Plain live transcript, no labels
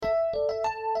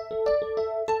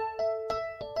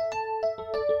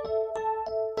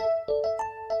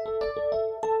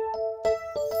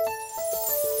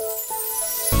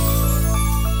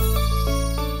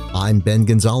I'm Ben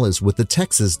Gonzalez with the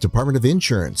Texas Department of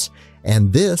Insurance,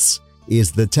 and this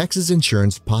is the Texas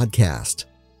Insurance Podcast.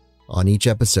 On each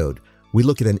episode, we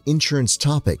look at an insurance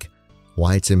topic,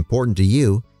 why it's important to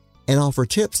you, and offer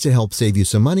tips to help save you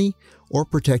some money or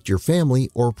protect your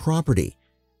family or property.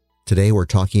 Today, we're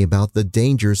talking about the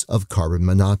dangers of carbon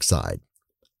monoxide.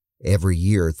 Every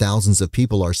year, thousands of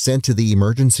people are sent to the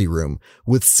emergency room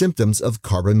with symptoms of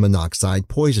carbon monoxide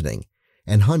poisoning,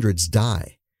 and hundreds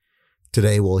die.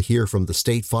 Today, we'll hear from the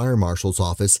State Fire Marshal's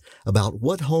office about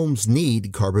what homes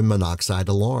need carbon monoxide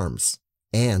alarms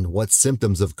and what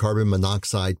symptoms of carbon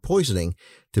monoxide poisoning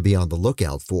to be on the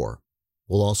lookout for.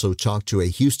 We'll also talk to a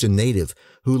Houston native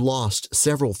who lost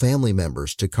several family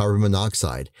members to carbon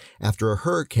monoxide after a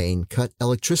hurricane cut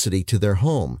electricity to their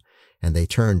home, and they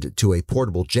turned to a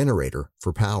portable generator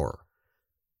for power.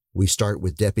 We start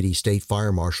with Deputy State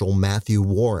Fire Marshal Matthew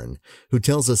Warren, who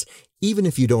tells us even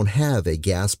if you don't have a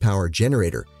gas-powered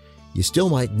generator, you still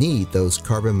might need those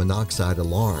carbon monoxide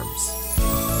alarms.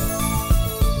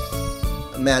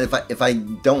 Matt, if I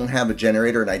don't have a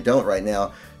generator, and I don't right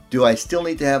now, do I still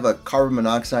need to have a carbon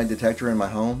monoxide detector in my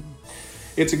home?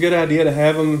 It's a good idea to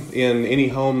have them in any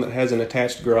home that has an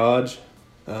attached garage.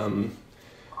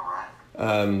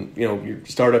 You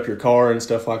start up your car and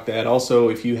stuff like that. Also,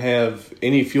 if you have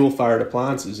any fuel-fired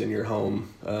appliances in your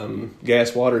home,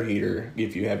 gas water heater,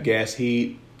 if you have gas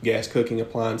heat, gas cooking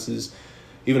appliances,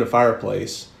 even a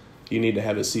fireplace, you need to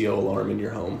have a CO alarm in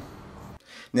your home.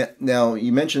 Now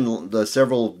you mentioned the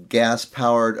several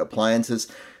gas-powered appliances.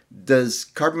 Does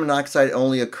carbon monoxide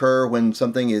only occur when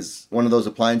one of those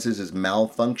appliances is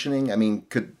malfunctioning? I mean,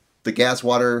 could the gas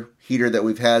water heater that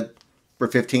we've had for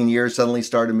 15 years suddenly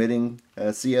start emitting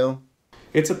CO?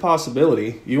 It's a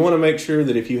possibility. You want to make sure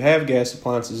that if you have gas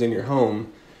appliances in your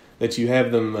home, that you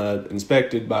have them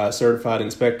inspected by a certified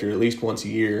inspector at least once a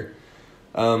year.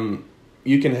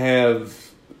 You can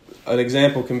have, an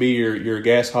example can be your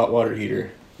gas hot water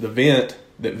heater. The vent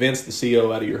that vents the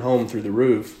CO out of your home through the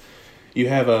roof, you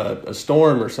have a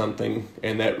storm or something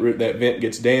and that vent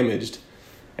gets damaged,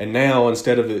 and now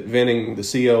instead of it venting the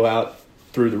CO out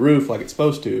through the roof like it's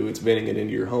supposed to, it's venting it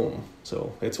into your home.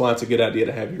 So that's why it's a good idea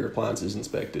to have your appliances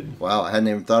inspected. Wow, I hadn't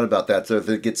even thought about that. So if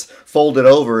it gets folded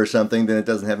over or something, then it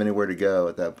doesn't have anywhere to go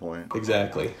at that point.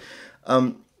 Exactly.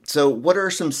 So what are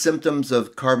some symptoms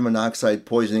of carbon monoxide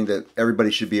poisoning that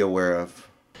everybody should be aware of?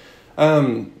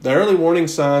 The early warning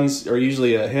signs are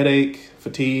usually a headache,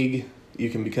 fatigue. You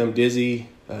can become dizzy.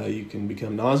 You can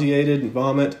become nauseated and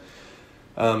vomit.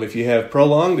 If you have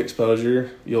prolonged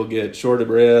exposure, you'll get short of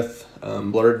breath,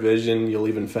 blurred vision, you'll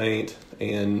even faint.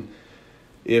 And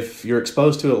if you're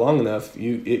exposed to it long enough,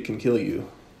 it can kill you.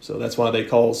 So that's why they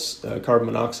call carbon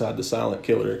monoxide the silent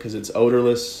killer, because it's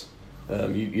odorless.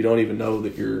 You don't even know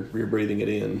that you're breathing it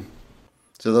in.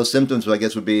 So those symptoms, I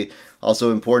guess, would be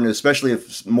also important, especially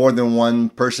if more than one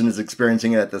person is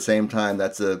experiencing it at the same time.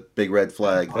 That's a big red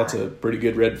flag. That's a pretty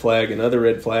good red flag. Another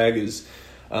red flag is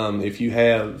if you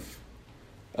have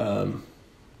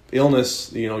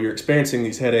illness, you're experiencing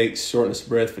these headaches, shortness of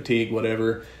breath, fatigue,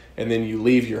 whatever, and then you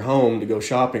leave your home to go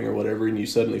shopping or whatever, and you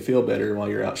suddenly feel better while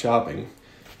you're out shopping.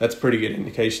 That's a pretty good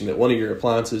indication that one of your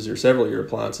appliances or several of your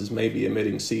appliances may be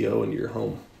emitting CO into your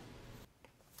home.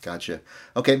 Gotcha.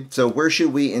 Okay, so where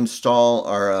should we install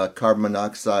our carbon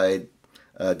monoxide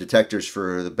detectors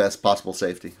for the best possible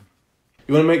safety?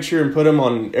 You want to make sure and put them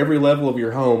on every level of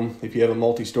your home. If you have a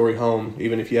multi-story home,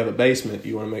 even if you have a basement,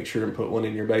 you want to make sure and put one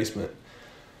in your basement.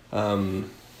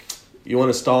 You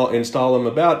want to install them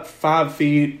about 5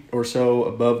 feet or so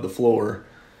above the floor.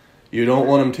 You don't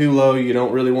want them too low. You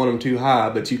don't really want them too high,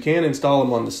 but you can install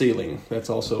them on the ceiling. That's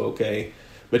also okay.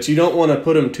 But you don't want to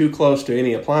put them too close to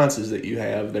any appliances that you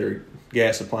have that are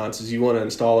gas appliances. You want to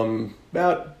install them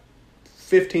about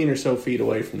 15 or so feet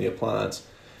away from the appliance.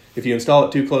 If you install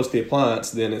it too close to the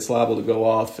appliance, then it's liable to go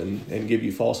off and give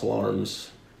you false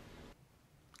alarms.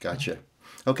 Gotcha.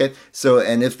 Okay, so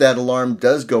and if that alarm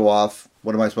does go off,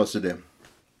 what am I supposed to do?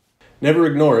 Never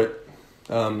ignore it.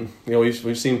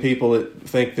 We've seen people that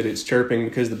think that it's chirping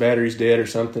because the battery's dead or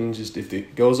something. Just if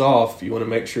it goes off, you want to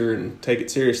make sure and take it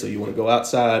seriously. You want to go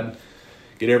outside,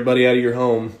 get everybody out of your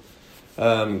home,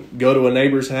 go to a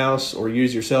neighbor's house, or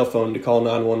use your cell phone to call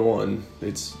 911.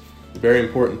 It's very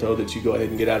important, though, that you go ahead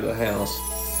and get out of the house.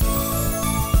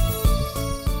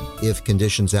 If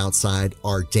conditions outside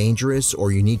are dangerous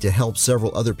or you need to help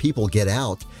several other people get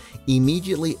out,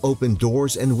 immediately open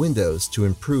doors and windows to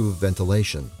improve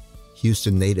ventilation.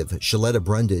 Houston native Shaletta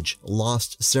Brundage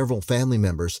lost several family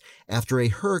members after a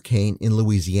hurricane in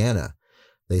Louisiana.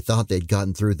 They thought they'd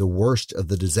gotten through the worst of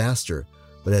the disaster,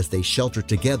 but as they sheltered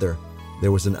together,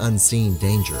 there was an unseen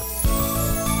danger.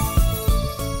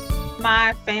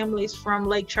 my family's from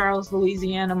Lake Charles,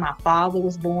 Louisiana. My father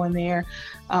was born there.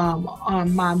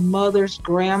 My mother's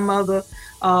grandmother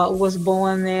was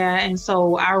born there. And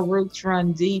so our roots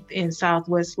run deep in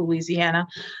Southwest Louisiana.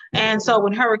 And so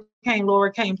when Hurricane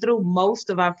Laura came through, most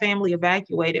of our family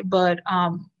evacuated. But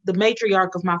the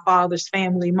matriarch of my father's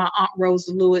family, my Aunt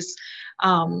Rosa Lewis,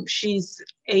 she's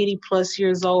 80 plus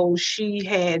years old. She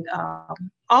had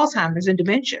Alzheimer's and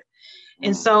dementia.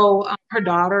 And so her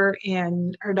daughter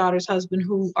and her daughter's husband,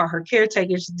 who are her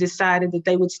caretakers, decided that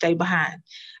they would stay behind.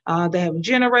 They have a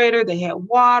generator, they had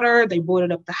water, they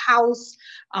boarded up the house,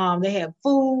 they had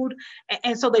food.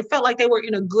 And so they felt like they were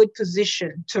in a good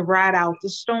position to ride out the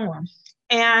storm.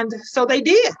 And so they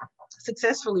did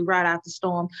successfully ride out the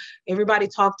storm. Everybody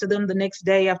talked to them the next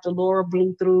day after Laura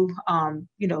blew through,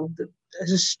 the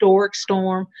historic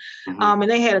storm. And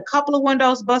they had a couple of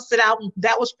windows busted out. And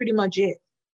that was pretty much it.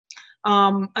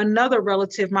 Another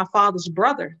relative, my father's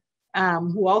brother,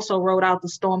 who also rode out the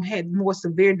storm, had more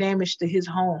severe damage to his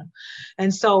home.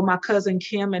 And so my cousin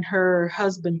Kim and her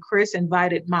husband Chris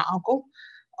invited my uncle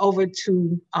over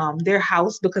to their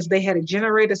house because they had a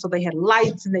generator, so they had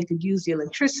lights and they could use the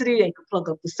electricity. They could plug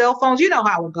up the cell phones. You know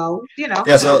how it goes,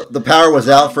 Yeah, so the power was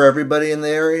out for everybody in the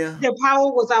area? The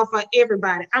power was out for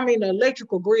everybody. I mean, the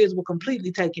electrical grids were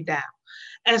completely taken down.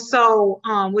 And so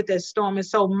with that storm, and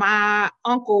so my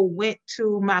uncle went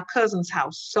to my cousin's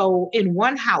house. So in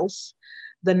one house,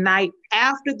 the night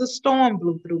after the storm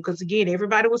blew through, because again,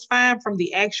 everybody was fine from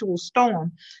the actual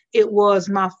storm, it was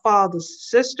my father's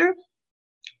sister,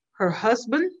 her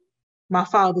husband, my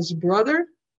father's brother,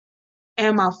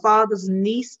 and my father's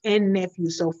niece and nephew.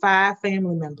 So 5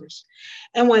 family members.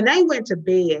 And when they went to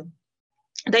bed,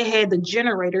 they had the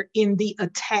generator in the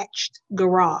attached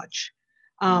garage.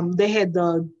 They had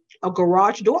a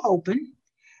garage door open,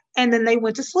 and then they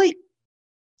went to sleep.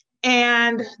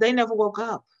 And they never woke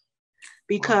up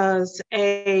because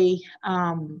a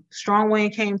strong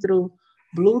wind came through,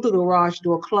 blew the garage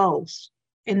door closed,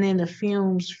 and then the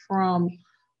fumes from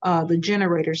the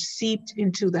generator seeped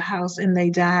into the house, and they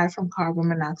died from carbon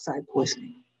monoxide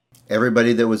poisoning.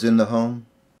 Everybody that was in the home?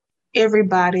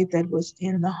 Everybody that was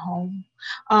in the home.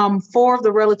 4 of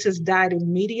the relatives died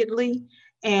immediately.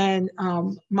 And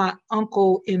my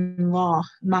uncle-in-law,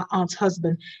 my aunt's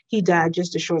husband, he died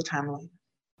just a short time later.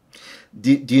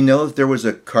 Do you know if there was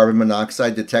a carbon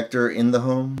monoxide detector in the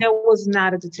home? There was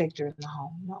not a detector in the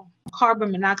home, no.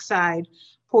 Carbon monoxide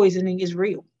poisoning is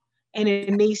real, and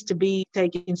it needs to be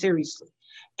taken seriously.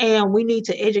 And we need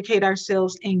to educate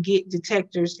ourselves and get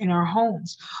detectors in our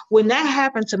homes. When that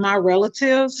happened to my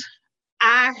relatives,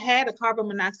 I had a carbon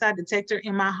monoxide detector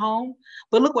in my home,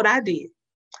 but look what I did.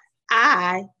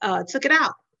 I took it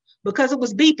out because it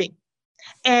was beeping.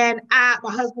 And my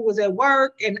husband was at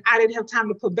work and I didn't have time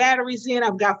to put batteries in.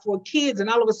 I've got 4 kids, and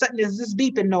all of a sudden there's this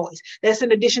beeping noise. That's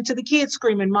in addition to the kids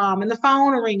screaming, mom, and the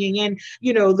phone ringing, and,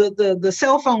 the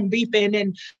cell phone beeping,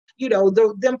 and,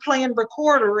 them playing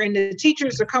recorder, and the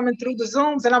teachers are coming through the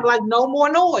Zooms, and I'm like, no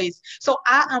more noise. So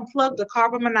I unplugged the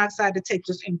carbon monoxide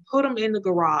detectors and put them in the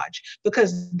garage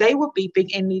because they were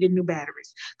beeping and needed new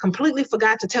batteries. Completely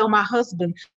forgot to tell my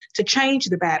husband to change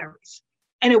the batteries.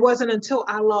 And it wasn't until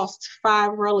I lost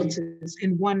 5 relatives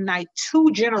in one night,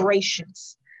 2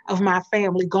 generations of my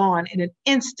family gone in an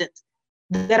instant,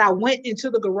 that I went into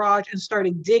the garage and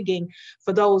started digging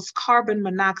for those carbon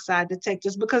monoxide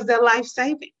detectors because they're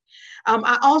life-saving.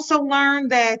 I also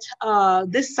learned that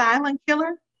this silent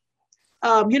killer,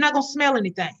 you're not going to smell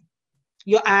anything.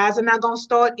 Your eyes are not going to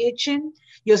start itching.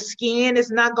 Your skin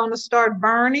is not going to start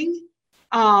burning.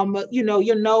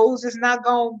 Your nose is not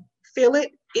going to feel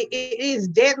it. It is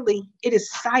deadly. It is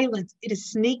silent. It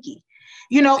is sneaky.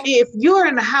 If you're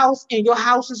in the house and your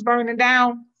house is burning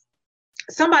down,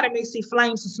 somebody may see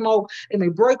flames and smoke and may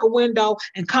break a window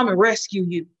and come and rescue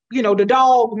you. The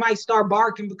dog might start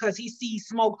barking because he sees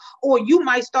smoke, or you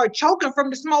might start choking from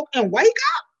the smoke and wake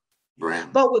up. Right.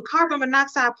 But with carbon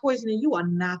monoxide poisoning, you are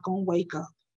not going to wake up.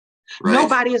 Right.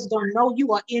 Nobody is going to know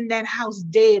you are in that house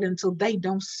dead until they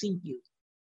don't see you.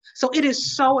 So it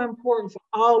is so important for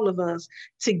all of us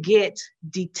to get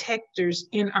detectors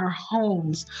in our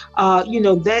homes.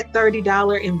 That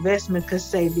 $30 investment could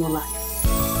save your life.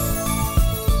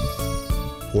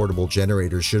 Portable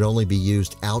generators should only be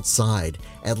used outside,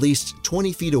 at least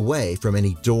 20 feet away from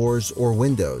any doors or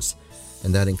windows,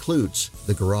 and that includes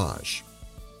the garage.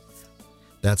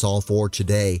 That's all for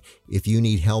today. If you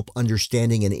need help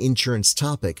understanding an insurance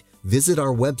topic, visit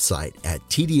our website at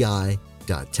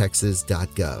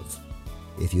tdi.texas.gov.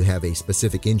 If you have a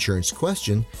specific insurance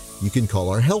question, you can call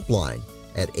our helpline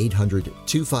at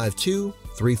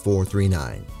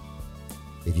 800-252-3439.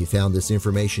 If you found this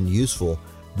information useful,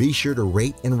 Be sure to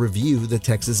rate and review the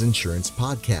Texas Insurance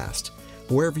Podcast,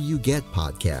 wherever you get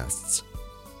podcasts.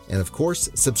 And of course,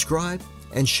 subscribe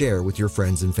and share with your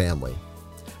friends and family.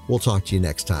 We'll talk to you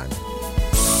next time.